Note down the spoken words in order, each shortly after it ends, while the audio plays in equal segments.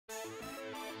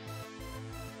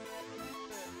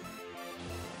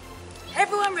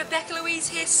everyone, Rebecca-Louise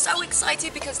here, so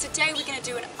excited because today we're going to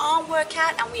do an arm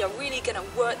workout and we are really going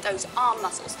to work those arm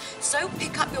muscles. So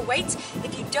pick up your weights.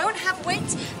 If you don't have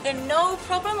weights, then no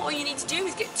problem. All you need to do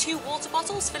is get 2 water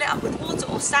bottles, fill it up with water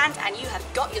or sand, and you have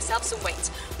got yourself some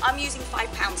weights. I'm using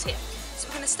 5 pounds here. So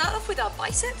we're going to start off with our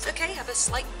biceps, okay? Have a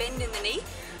slight bend in the knee,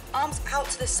 arms out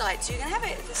to the side. So you're going to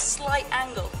have it at a slight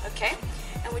angle, okay?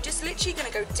 And we're just literally going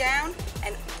to go down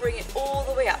and bring it all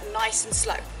the way up, nice and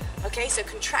slow. Okay, so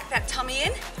contract that tummy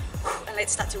in, and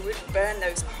let's start to really burn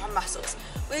those arm muscles.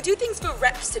 We're going to do things for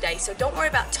reps today, so don't worry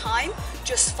about time,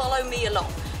 just follow me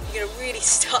along. You're going to really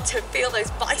start to feel those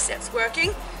biceps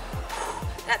working.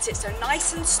 That's it, so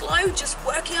nice and slow, just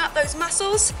working out those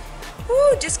muscles.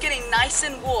 Woo, just getting nice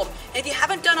and warm. And if you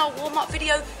haven't done our warm-up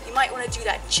video, you might want to do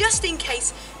that just in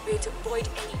case we're to avoid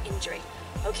any injury.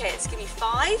 Okay, let's give me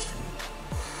 5,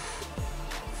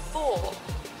 4,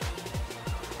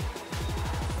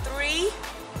 3,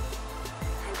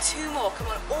 and 2 more. Come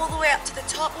on, all the way up to the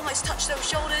top, almost touch those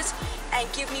shoulders, and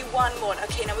give me 1 more.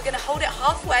 Okay, now we're going to hold it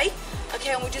halfway,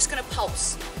 okay, and we're just going to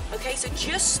pulse. Okay, so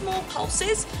just small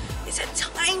pulses. It's a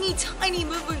tiny, tiny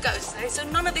movement goes. Okay, so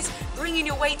none of this bringing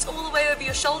your weights all the way over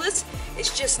your shoulders.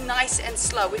 It's just nice and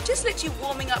slow. We're just literally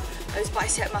warming up those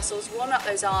bicep muscles, warming up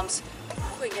those arms.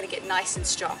 We're going to get nice and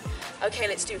strong. Okay,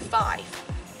 let's do 5,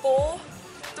 4,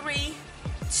 3,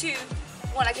 2,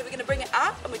 1. Okay, we're going to bring it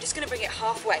up and we're just going to bring it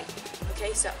halfway.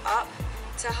 Okay, so up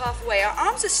to halfway. Our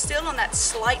arms are still on that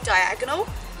slight diagonal.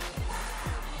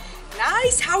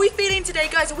 Nice. How are we feeling today,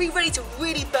 guys? Are we ready to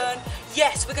really burn?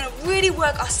 Yes, we're going to really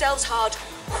work ourselves hard.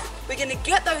 We're going to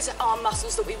get those arm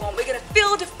muscles that we want. We're going to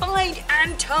feel defined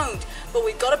and toned, but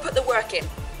we've got to put the work in.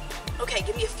 Okay,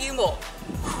 give me a few more.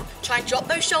 Try and drop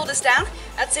those shoulders down.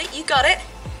 That's it. You got it.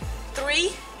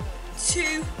 3,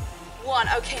 2, 1.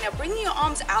 Okay, now bringing your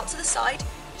arms out to the side,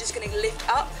 you're just going to lift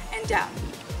up and down.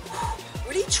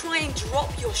 Really try and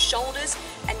drop your shoulders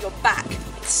and your back.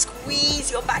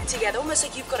 Squeeze your back together, almost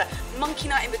like you've got a monkey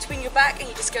nut in between your back and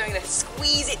you're just going to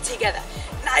squeeze it together.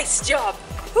 Nice job.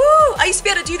 Woo! I used to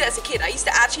be able to do that as a kid. I used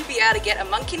to actually be able to get a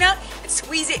monkey nut and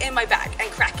squeeze it in my back and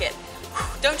crack it.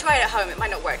 Don't try it at home, it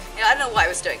might not work. I don't know what I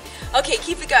was doing. Okay,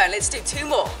 keep it going. Let's do 2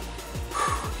 more.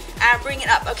 And bring it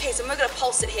up. Okay, so we're going to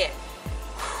pulse it here.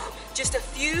 Just a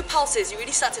few pulses. You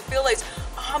really start to feel those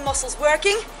arm muscles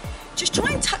working. Just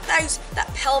try and tuck that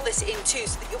pelvis in too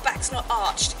so that your back's not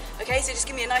arched. Okay, so just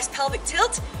give me a nice pelvic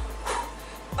tilt.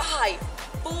 5,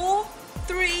 4,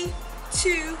 3,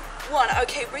 2, 1.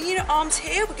 Okay, bring your arms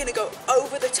here. We're going to go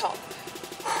over the top.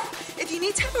 If you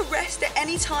need to have a rest at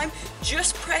any time,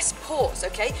 just press pause,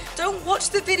 okay? Don't watch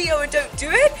the video and don't do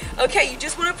it. Okay, you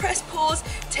just want to press pause,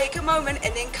 take a moment,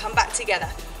 and then come back together.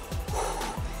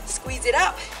 Squeeze it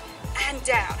up and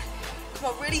down.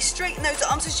 Come on, really straighten those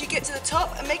arms as you get to the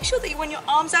top, and make sure that when your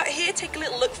arms out here, take a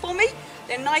little look for me.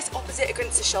 They're nice opposite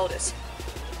against the shoulders.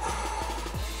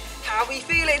 How are we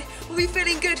feeling? Are we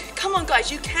feeling good? Come on,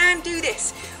 guys, you can do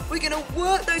this. We're going to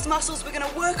work those muscles, we're going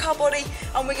to work our body,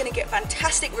 and we're going to get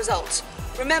fantastic results.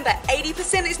 Remember,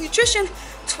 80% is nutrition,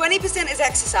 20% is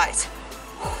exercise.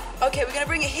 Okay, we're going to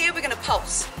bring it here, we're going to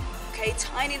pulse. Okay,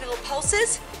 tiny little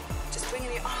pulses. Just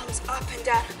bringing your arms up and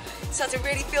down. Start to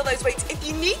really feel those weights. If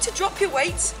you need to drop your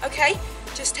weights, okay,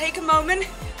 just take a moment,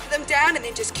 put them down, and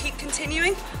then just keep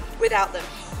continuing without them.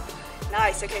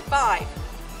 Nice. Okay, 5,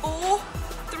 4,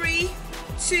 3,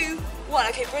 2, 1.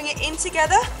 Okay, bring it in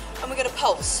together, and we're going to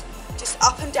pulse. Just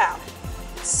up and down.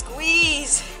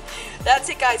 Squeeze. That's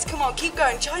it, guys. Come on, keep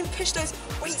going. Try and push those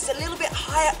weights a little bit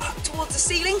higher up towards the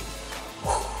ceiling.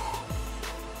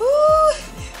 Woo.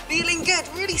 Feeling good,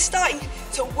 really starting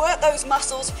to work those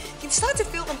muscles. You can start to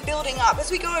feel them building up. As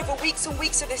we go over weeks and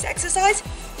weeks of this exercise,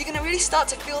 you're going to really start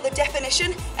to feel the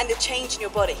definition and the change in your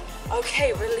body.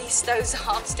 Okay, release those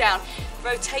arms down.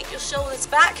 Rotate your shoulders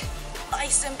back,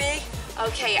 nice and big.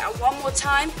 Okay, and 1 more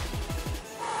time.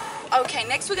 Okay,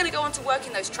 next we're going to go on to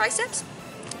working those triceps.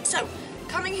 So,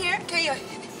 coming here, okay, your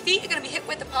feet are going to be hip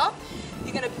width apart.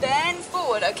 You're going to bend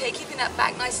forward, okay, keeping that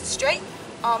back nice and straight.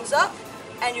 Arms up.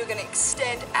 And you're going to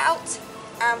extend out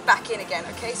and back in again,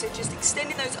 okay? So just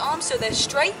extending those arms so they're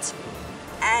straight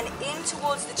and in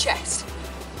towards the chest.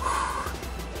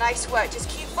 Nice work. Just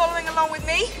keep following along with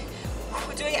me.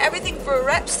 We're doing everything for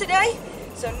reps today,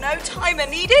 so no timer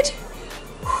needed.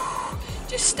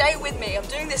 Just stay with me. I'm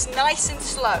doing this nice and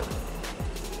slow.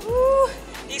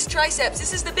 These triceps,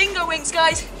 this is the bingo wings,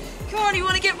 guys. Come on, you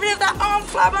want to get rid of that arm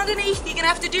flab underneath? You're going to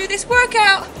have to do this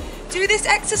workout. Do this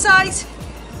exercise.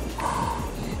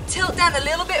 Tilt down a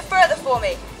little bit further for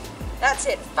me. That's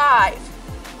it. 5,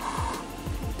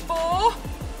 4,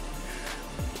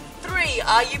 3.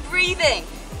 Are you breathing?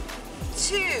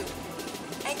 2,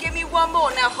 And give me one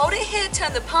more. Now hold it here,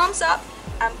 turn the palms up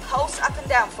and pulse up and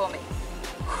down for me.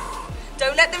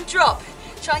 Don't let them drop.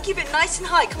 Try and keep it nice and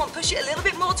high. Come on, push it a little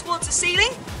bit more towards the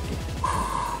ceiling.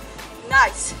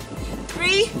 Nice.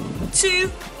 3, 2,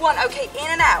 1. Okay, in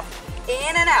and out.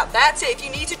 In and out. That's it. If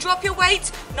you need to drop your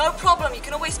weight, no problem. You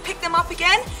can always pick them up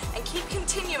again and keep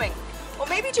continuing. Or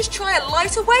maybe just try a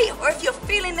lighter weight, or if you're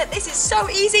feeling that this is so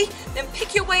easy, then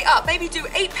pick your weight up. Maybe do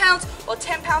 8 pounds or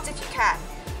 10 pounds if you can.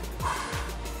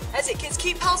 That's it, kids.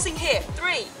 Keep pulsing here.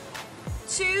 3,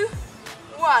 2,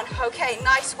 1. Okay,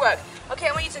 nice work. Okay,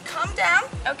 I want you to come down,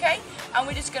 okay? And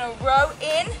we're just gonna row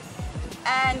in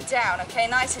and down, okay?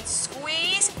 Nice and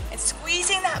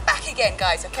squeezing that back again,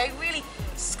 guys, okay? Really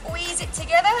squeeze it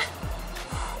together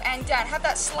and down. Have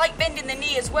that slight bend in the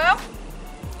knee as well.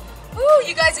 Woo,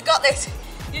 you guys have got this.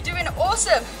 You're doing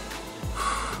awesome.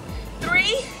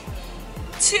 3,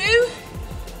 2,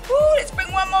 woo, let's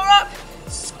bring one more up.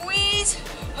 Squeeze.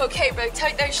 Okay,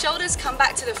 rotate those shoulders, come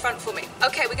back to the front for me.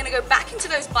 Okay, we're gonna go back into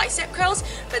those bicep curls,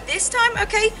 but this time,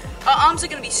 okay, our arms are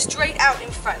gonna be straight out in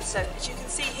front. So as you can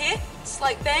see here,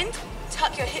 slight bend,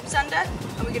 tuck your hips under,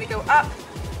 and we're gonna go up,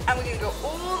 and we're gonna go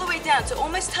all the way down to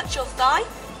almost touch your thigh,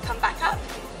 come back up,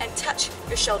 and touch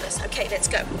your shoulders. Okay, let's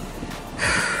go.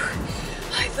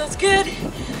 It feels good.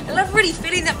 I love really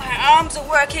feeling that my arms are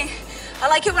working. I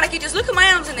like it when I can just look at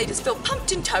my arms and they just feel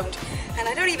pumped and toned, and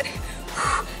I don't even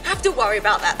have to worry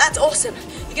about that. That's awesome.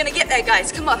 You're gonna get there,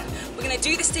 guys. Come on. We're gonna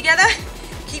do this together.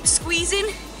 Keep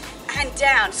squeezing and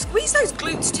down. Squeeze those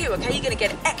glutes too, okay? You're gonna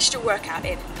get an extra workout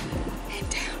in. And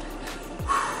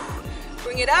down.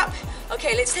 Bring it up.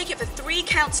 Okay, let's take it for 3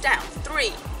 counts down.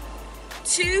 3,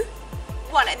 2,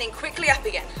 1, and then quickly up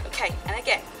again. Okay, and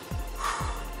again.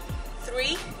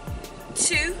 3,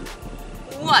 2,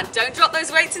 1. Don't drop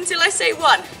those weights until I say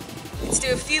 1. Let's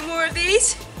do a few more of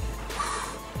these.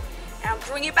 And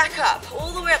bring it back up,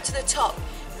 all the way up to the top.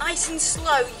 Nice and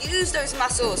slow, use those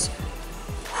muscles.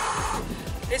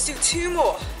 Let's do 2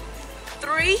 more.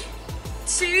 3,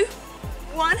 2,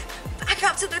 1. Back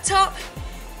up to the top.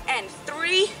 And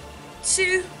 3,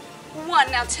 2,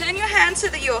 1. Now turn your hands so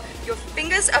that your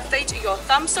fingers are facing, your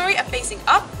thumbs, sorry, are facing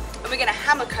up. And we're gonna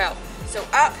hammer curl. So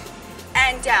up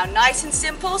and down, nice and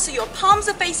simple. So your palms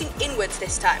are facing inwards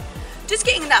this time. Just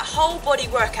getting that whole body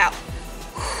workout.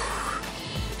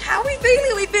 How are we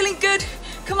feeling? Are we feeling good?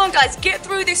 Come on, guys, get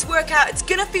through this workout. It's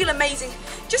gonna feel amazing.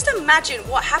 Just imagine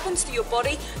what happens to your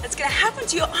body that's gonna happen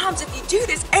to your arms if you do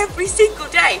this every single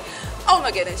day. Oh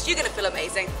my goodness, you're gonna feel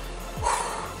amazing.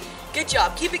 Good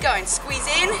job, keep it going. Squeeze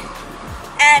in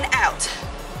and out.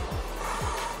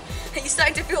 You're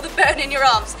starting to feel the burn in your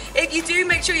arms. If you do,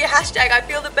 make sure you hashtag I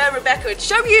feel the burn Rebecca and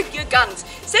show me your guns.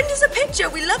 Send us a picture,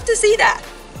 we love to see that.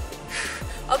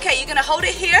 Okay, you're gonna hold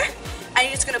it here and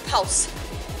you're just gonna pulse.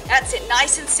 That's it,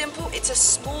 nice and simple. It's a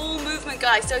small movement,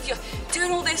 guys. So if you're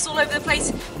doing all this all over the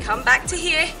place, come back to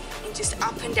here and just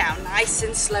up and down, nice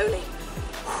and slowly.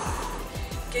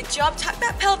 Good job, tuck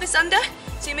that pelvis under.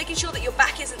 So you're making sure that your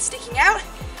back isn't sticking out,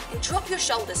 and drop your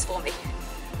shoulders for me.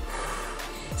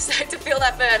 Start to feel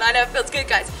that burn. I know it feels good,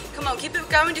 guys. Come on, keep it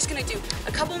going. Just gonna do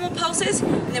a couple more pulses,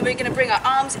 and then we're gonna bring our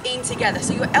arms in together.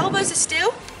 So your elbows are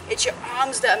still, it's your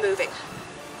arms that are moving.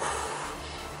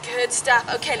 Good stuff.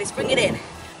 Okay, let's bring it in.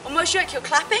 Almost like you're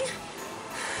clapping.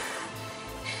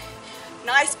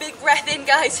 Nice big breath in,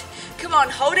 guys. Come on,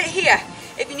 hold it here.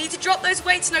 If you need to drop those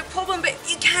weights, no problem, but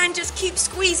you can just keep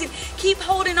squeezing, keep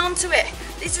holding on to it.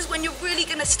 This is when you're really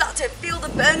gonna start to feel the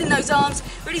burn in those arms,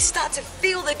 really start to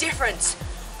feel the difference.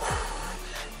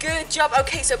 Good job.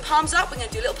 Okay, so palms up. We're gonna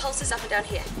do little pulses up and down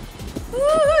here.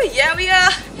 Woo, yeah, we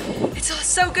are. It's all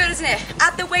so good, isn't it?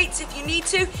 Add the weights if you need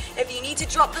to. If you need to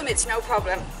drop them, it's no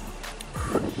problem.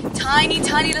 Tiny,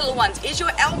 tiny little ones. Is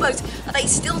your elbows, are they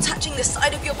still touching the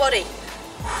side of your body?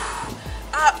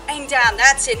 Up and down.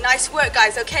 That's it. Nice work,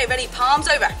 guys. Okay, ready? Palms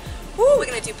over. Woo, we're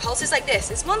gonna do pulses like this.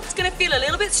 This one's gonna feel a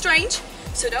little bit strange,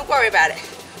 so don't worry about it.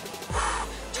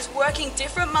 Just working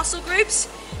different muscle groups.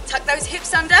 Tuck those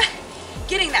hips under.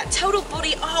 Getting that total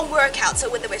body arm workout, so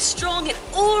whether we're strong in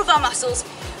all of our muscles,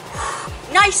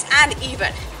 nice and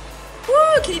even.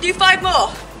 Woo, can you do 5 more?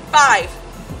 5,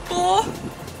 4,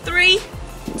 3,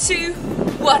 2,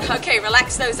 1. Okay,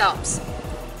 relax those arms.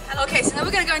 Okay, so now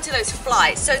we're going to go into those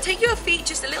flies. So take your feet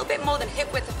just a little bit more than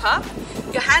hip width apart.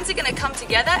 Your hands are going to come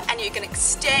together and you're going to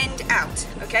extend out.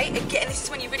 Okay, again, this is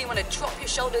when you really want to drop your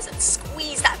shoulders and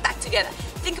squeeze that back together.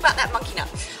 Think about that monkey nut.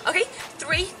 Okay,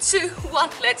 3, 2, 1,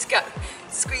 let's go.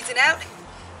 Squeezing out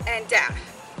and down.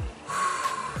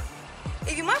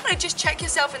 if you might want to just check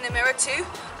yourself in the mirror too.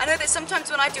 I know that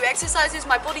sometimes when I do exercises,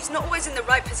 my body's not always in the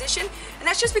right position, and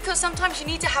that's just because sometimes you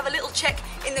need to have a little check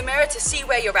in the mirror to see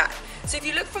where you're at. So if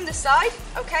you look from the side,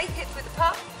 okay, hips with the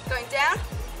pump, going down,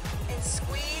 and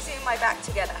squeezing my back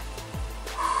together.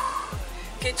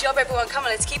 Good job, everyone. Come on,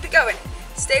 let's keep it going.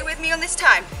 Stay with me on this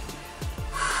time.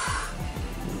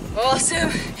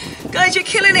 Awesome. Guys, you're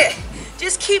killing it.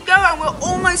 Just keep going. We're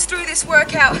almost through this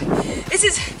workout. This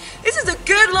is a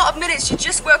good lot of minutes to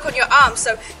just work on your arms.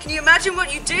 So can you imagine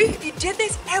what you do if you did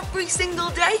this every single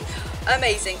day?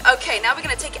 Amazing. Okay, now we're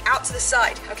going to take it out to the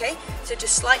side, okay? So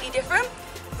just slightly different.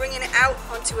 Bringing it out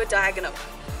onto a diagonal.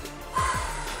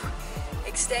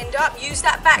 Extend up. Use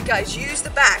that back, guys. Use the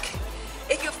back.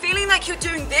 If you're feeling like you're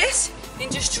doing this,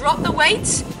 then just drop the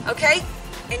weights, okay?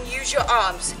 And use your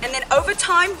arms. And then over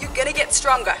time, you're going to get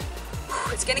stronger.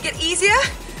 It's going to get easier,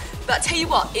 but I'll tell you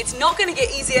what, it's not going to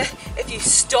get easier if you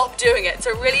stop doing it.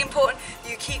 So really important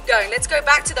you keep going. Let's go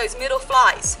back to those middle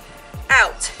flies.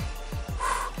 Out.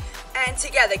 And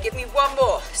together. Give me one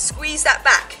more. Squeeze that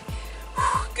back.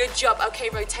 Good job. Okay,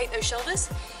 rotate those shoulders.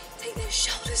 Take those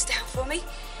shoulders down for me.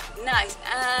 Nice.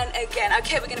 And again.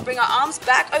 Okay, we're going to bring our arms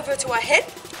back over to our head.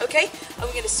 Okay, and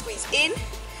we're going to squeeze in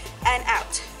and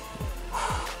out.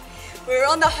 We're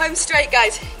on the home straight,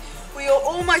 guys. We are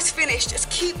almost finished. Just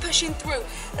keep pushing through.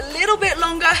 A little bit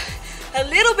longer, a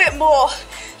little bit more.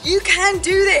 You can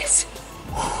do this.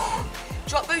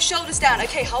 Drop those shoulders down.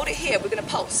 Okay, hold it here. We're going to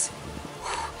pulse.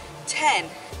 10,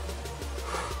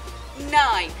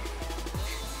 9,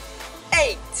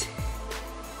 8,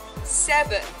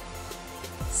 7,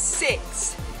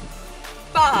 6,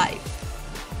 5,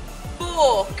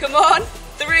 4. Come on.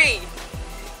 3,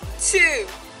 2,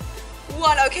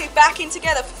 1. Okay, back in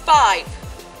together. 5,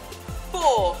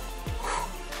 4,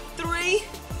 3,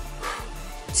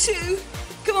 2.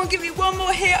 Come on, give me one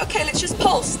more here. Okay, let's just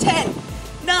pulse. 10,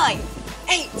 9,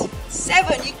 8,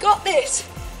 7. You got this.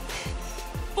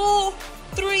 4,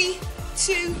 3,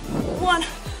 2, 1.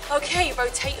 Okay,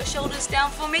 rotate your shoulders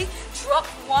down for me. Drop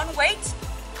one weight,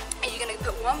 and you're going to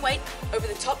put one weight over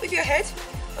the top of your head.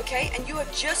 Okay, and you are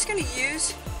just going to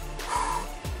use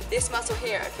this muscle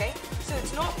here. Okay, so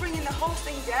it's not bringing the whole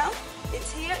thing down.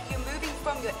 It's here. You're moving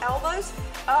from your elbows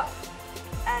up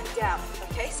and down.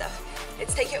 Okay, so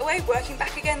let's take it away. Working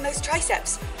back again, those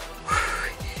triceps.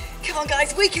 Come on,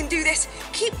 guys, we can do this.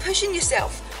 Keep pushing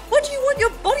yourself. What do you want your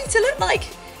body to look like?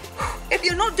 If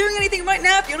you're not doing anything right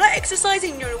now, if you're not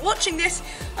exercising, you're watching this,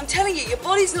 I'm telling you, your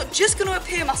body's not just going to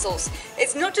appear muscles.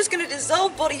 It's not just going to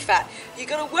dissolve body fat. You've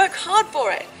got to work hard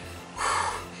for it.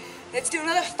 Let's do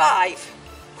another 5,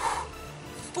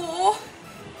 4,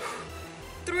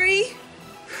 3,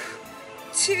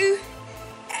 2,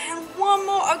 and one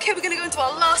more. Okay, we're going to go into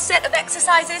our last set of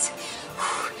exercises.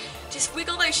 Just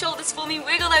wiggle those shoulders for me,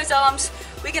 wiggle those arms.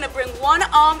 We're going to bring one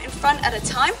arm in front at a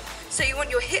time. So you want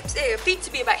your hips, your feet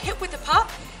to be about hip width apart.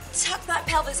 Tuck that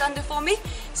pelvis under for me.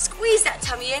 Squeeze that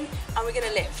tummy in, and we're going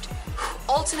to lift.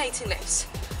 Alternating lifts.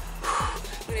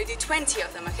 We're going to do 20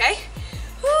 of them, okay?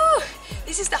 Woo.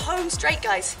 This is the home straight,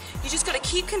 guys. You just got to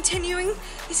keep continuing.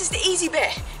 This is the easy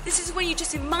bit. This is when you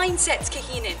just your mindset's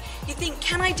kicking in. You think,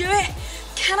 can I do it?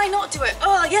 Can I not do it?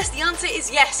 Oh, yes, the answer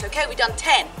is yes. Okay, we've done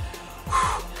 10,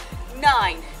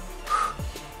 9,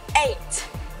 8,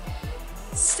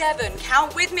 7.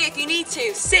 Count with me if you need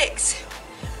to. 6,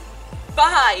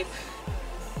 5,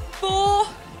 4,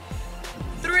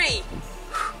 3,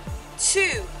 2,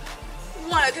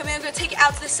 1. Okay, I'm going to take it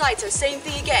out to the side. So same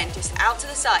thing again, just out to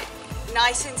the side.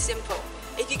 Nice and simple.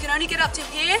 If you can only get up to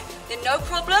here, then no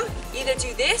problem. Either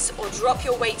do this or drop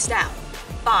your weights down.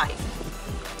 5,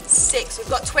 6. We've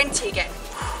got 20 again.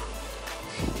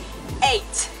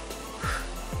 8.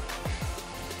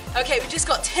 Okay, we've just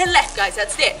got 10 left, guys.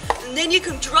 That's it. And then you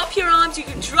can drop your arms, you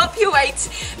can drop your weights,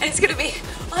 and it's going to be,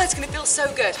 oh, it's going to feel so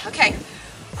good. Okay,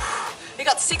 we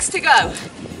got 6 to go.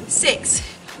 6,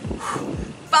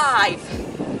 5,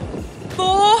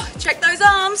 4. Check those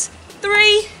arms.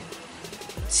 3,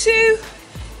 2.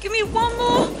 Give me one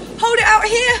more. Hold it out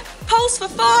here. Pulse for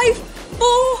 5,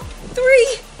 4,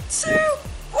 3, 2,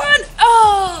 1.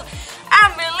 Oh,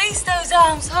 and release those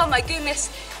arms. Oh my goodness.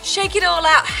 Shake it all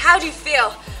out. How do you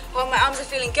feel? Well, my arms are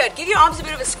feeling good. Give your arms a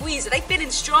bit of a squeeze. Are they feeling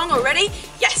strong already?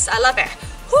 Yes, I love it.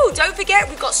 Whew, don't forget,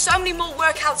 we've got so many more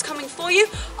workouts coming for you.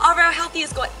 RL Healthy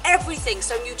has got everything.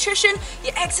 So nutrition,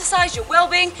 your exercise, your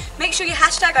well-being. Make sure you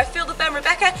hashtag I feel the burn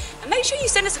Rebecca, and make sure you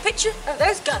send us a picture of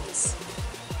those guns.